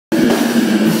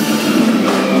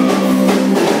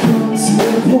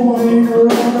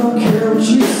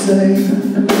say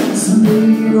to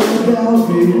me or without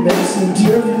me makes no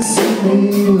difference to me.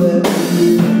 Let me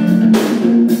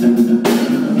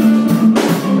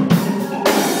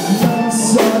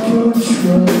lost our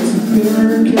control to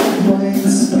bitter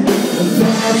complaints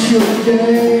about your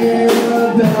day,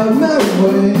 about my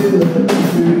way.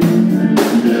 Let me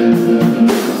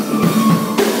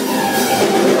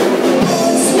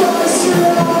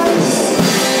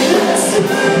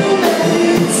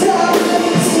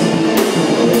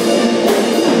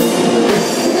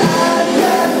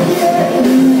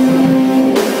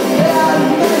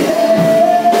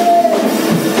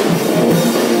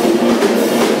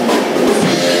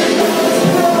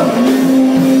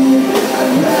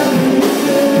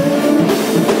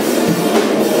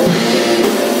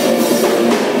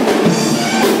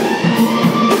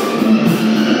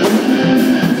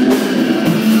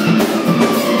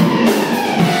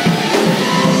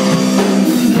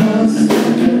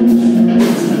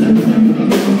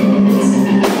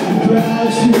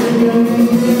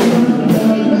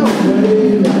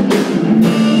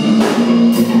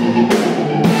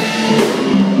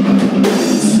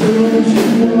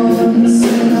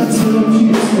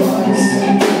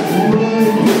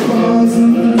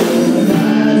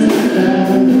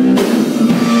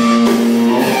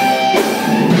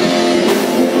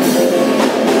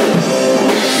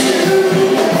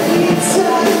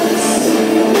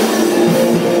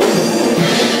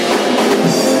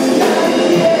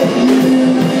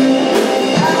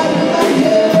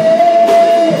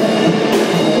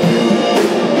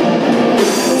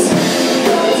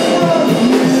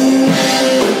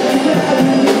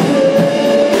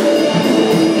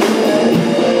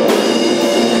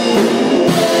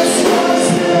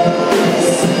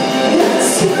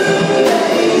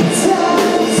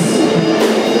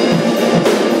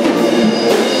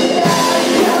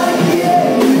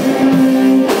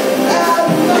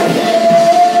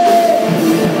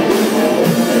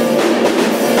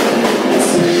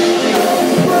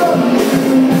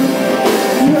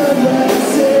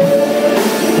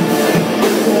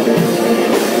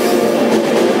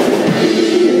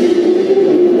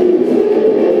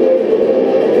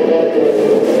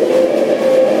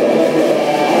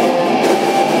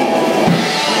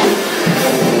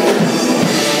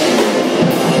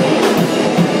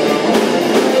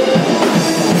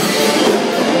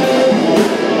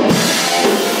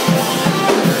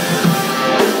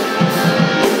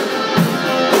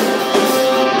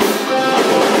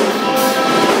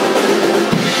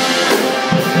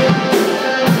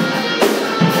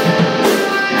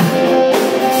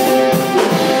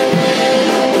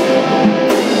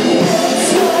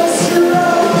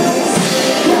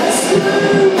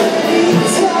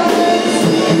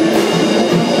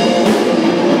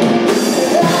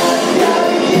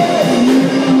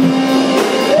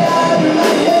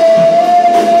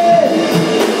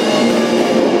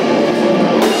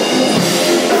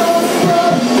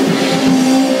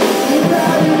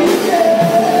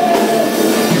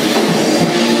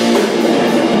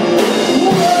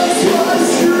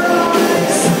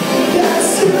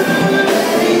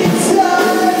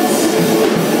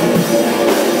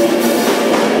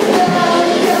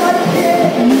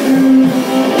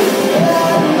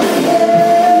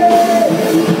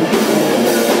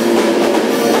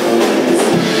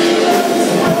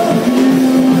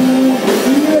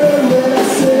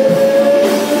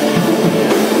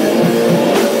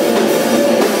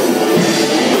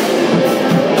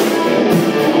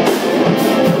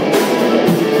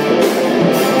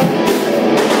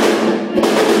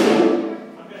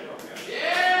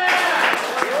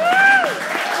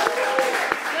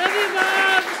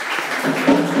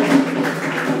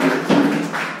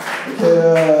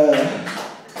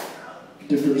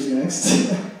Differ's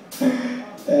next.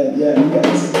 And yeah, you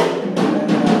guys.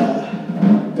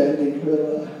 And Bending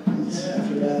Villa is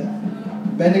after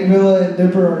that. Bending Villa and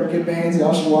Dipper are good bands.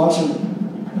 Y'all should watch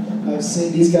them. I've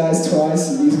seen these guys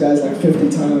twice and these guys like 50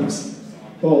 times.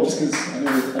 Well, just because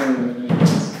I don't really know.